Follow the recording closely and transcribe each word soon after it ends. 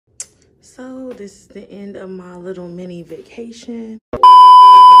So this is the end of my little mini vacation.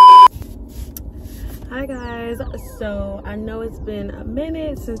 Hi guys, so I know it's been a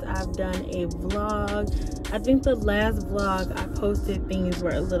minute since I've done a vlog. I think the last vlog I posted, things were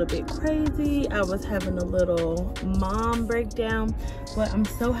a little bit crazy. I was having a little mom breakdown, but I'm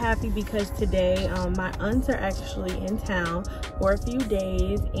so happy because today my aunts are actually in town for a few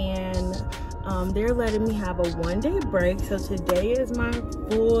days, and they're letting me have a one-day break. So today is my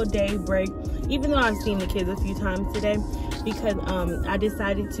full day break, even though I've seen the kids a few times today, because I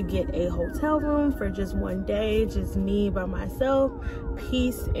decided to get a hotel room for just one day, just me by myself,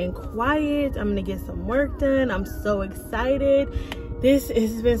 peace and quiet. I'm gonna get some work done. I'm so excited. This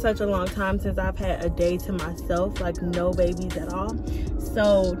has been such a long time since I've had a day to myself, like no babies at all.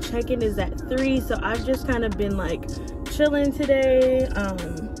 So check-in is at 3, so I've just kind of been like chilling today.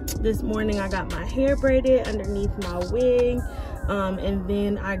 This morning I got my hair braided underneath my wig, and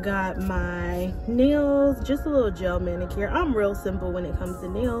then I got my nails, just a little gel manicure. I'm real simple when it comes to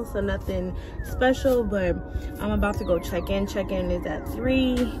nails, so nothing special, but I'm about to go check-in. Check-in is at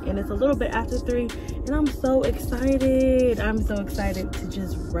 3, and it's a little bit after 3, and I'm so excited. I'm so excited to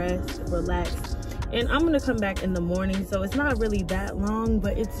just rest, relax, and I'm gonna come back in the morning, so it's not really that long,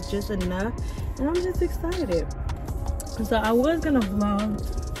 but it's just enough, and I'm just excited. So I was gonna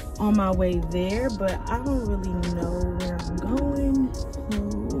vlog on my way there, but I don't really know where I'm going,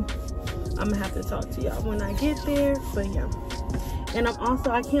 so I'm gonna have to talk to y'all when I get there. But yeah, and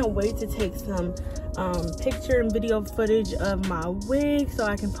I can't wait to take some picture and video footage of my wig so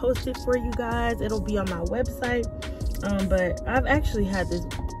I can post it for you guys. It'll be on my website, but I've actually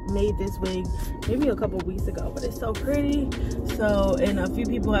made this wig maybe a couple weeks ago, but it's so pretty. So, and a few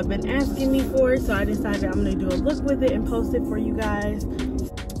people have been asking me for it, so I decided I'm gonna do a look with it and post it for you guys.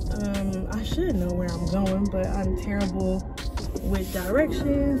 I should know where I'm going, but I'm terrible with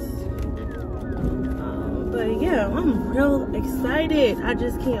directions. But yeah, I'm real excited. I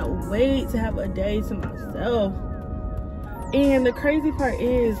just can't wait to have a day to myself. And the crazy part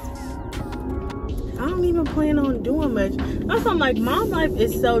is, I don't even plan on doing much. That's why I'm like, mom life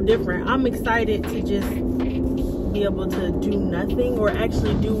is so different. I'm excited to just be able to do nothing, or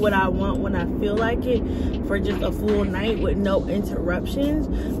actually do what I want when I feel like it, for just a full night with no interruptions.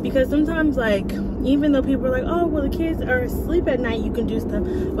 Because sometimes, like, even though people are like, oh well, the kids are asleep at night, you can do stuff,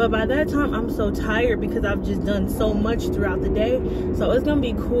 but by that time I'm so tired because I've just done so much throughout the day. So it's gonna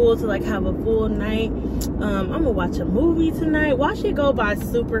be cool to like have a full night. I'm gonna watch a movie tonight. Watch it go by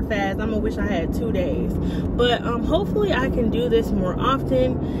super fast. I'm gonna wish I had 2 days, but hopefully I can do this more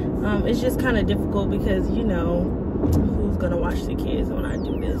often. It's just kind of difficult because, you know, who's gonna watch the kids when I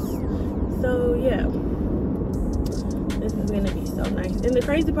do this? So yeah, this is gonna be so nice. And the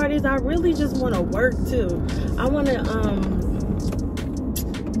crazy part is, I really just want to work too. I want to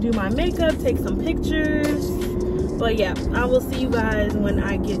do my makeup, take some pictures. But yeah, I will see you guys when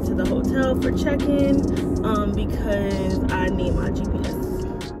I get to the hotel for check-in, because I need my GPS.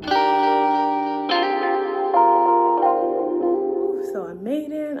 So I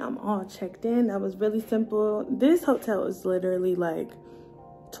made it. I'm all checked in. That was really simple. This hotel is literally like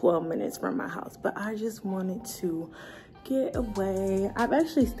 12 minutes from my house, but I just wanted to get away. I've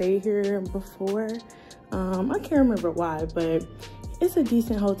actually stayed here before. I can't remember why, but it's a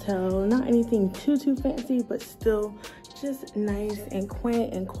decent hotel. Not anything too fancy, but still just nice and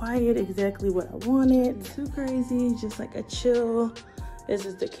quaint and quiet. Exactly what I wanted. Too crazy, just like a chill. This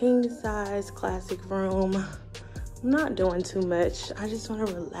is the king size classic room. I'm not doing too much. I just want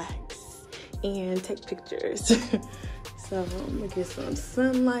to relax and take pictures. So I'm gonna get some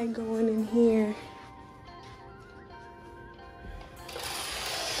sunlight going in here.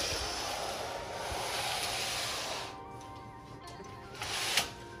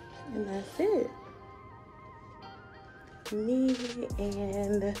 And that's it. Me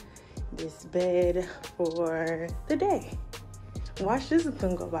and this bed for the day. Watch, this is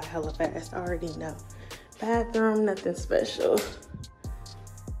gonna go by hella fast. I already know. Bathroom, nothing special.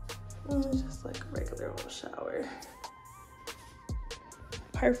 Just like a regular old shower.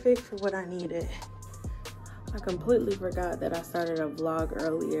 Perfect for what I needed. I completely forgot that I started a vlog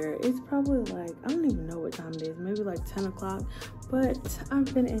earlier. It's probably like, I don't even know what time it is, maybe like 10 o'clock, but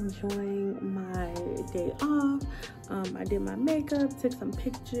I've been enjoying my day off. I did my makeup, took some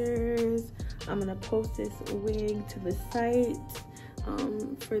pictures. I'm gonna post this wig to the site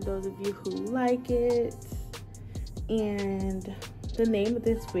for those of you who like it. And the name of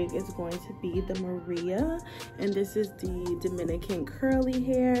this wig is going to be the Maria, and this is the Dominican curly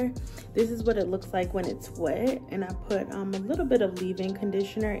hair. This is what it looks like when it's wet, and I put a little bit of leave-in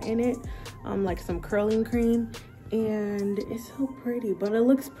conditioner in it, like some curling cream, and it's so pretty, but it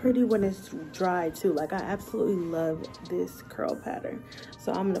looks pretty when it's dry too. Like, I absolutely love this curl pattern,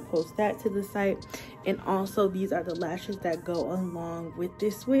 so I'm gonna post that to the site. And also, these are the lashes that go along with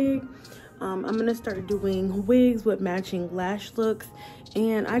this wig. I'm gonna start doing wigs with matching lash looks,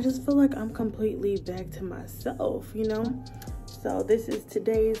 and I just feel like I'm completely back to myself, you know. So this is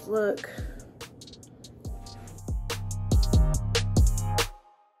today's look.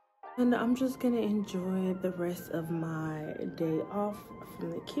 And I'm just gonna enjoy the rest of my day off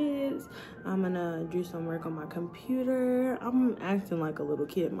from the kids. I'm gonna do some work on my computer. I'm acting like a little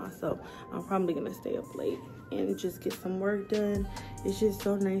kid myself. I'm probably gonna stay up late and just get some work done. It's just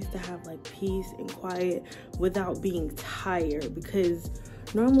so nice to have like peace and quiet without being tired, because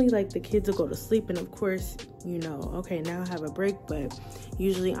normally like the kids will go to sleep and of course, you know, okay, now I have a break, but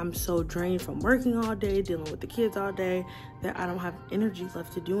usually I'm so drained from working all day, dealing with the kids all day, that I don't have energy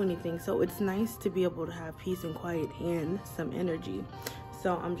left to do anything. So it's nice to be able to have peace and quiet and some energy.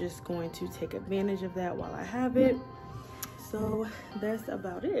 So I'm just going to take advantage of that while I have it. So that's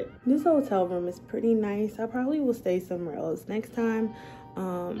about it. This hotel room is pretty nice. I probably will stay somewhere else next time,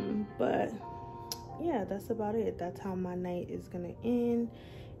 but yeah, that's about it. That's how my night is gonna end.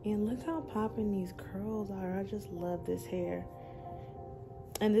 And look how popping these curls are. I just love this hair.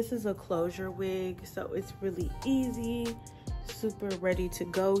 And this is a closure wig, so it's really easy, super ready to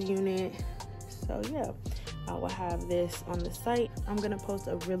go unit. So yeah, I will have this on the site. I'm gonna post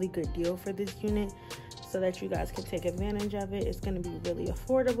a really good deal for this unit so that you guys can take advantage of it. It's gonna be really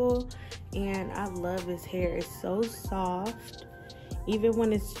affordable, and I love this hair. It's so soft, even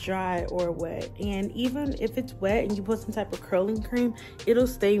when it's dry or wet. And even if it's wet and you put some type of curling cream, it'll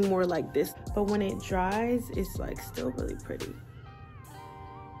stay more like this. But when it dries, it's like still really pretty.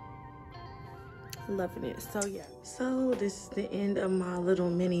 Loving it. So yeah, so this is the end of my little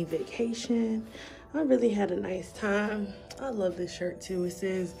mini vacation. I really had a nice time. I love this shirt too. It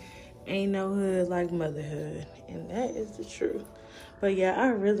says, "Ain't no hood like motherhood," and that is the truth. But yeah, I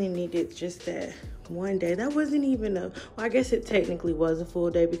really needed just that one day. That wasn't even a, well, I guess it technically was a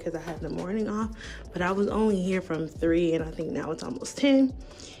full day because I had the morning off, but I was only here from 3 and I think now it's almost 10.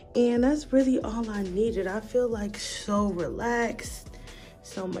 And that's really all I needed. I feel like so relaxed,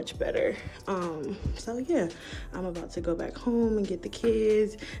 so much better. So yeah, I'm about to go back home and get the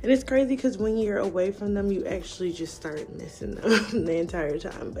kids. And it's crazy because when you're away from them, you actually just start missing them the entire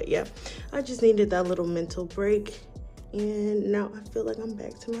time. But yeah, I just needed that little mental break, and now I feel like I'm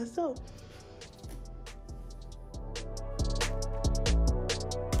back to myself.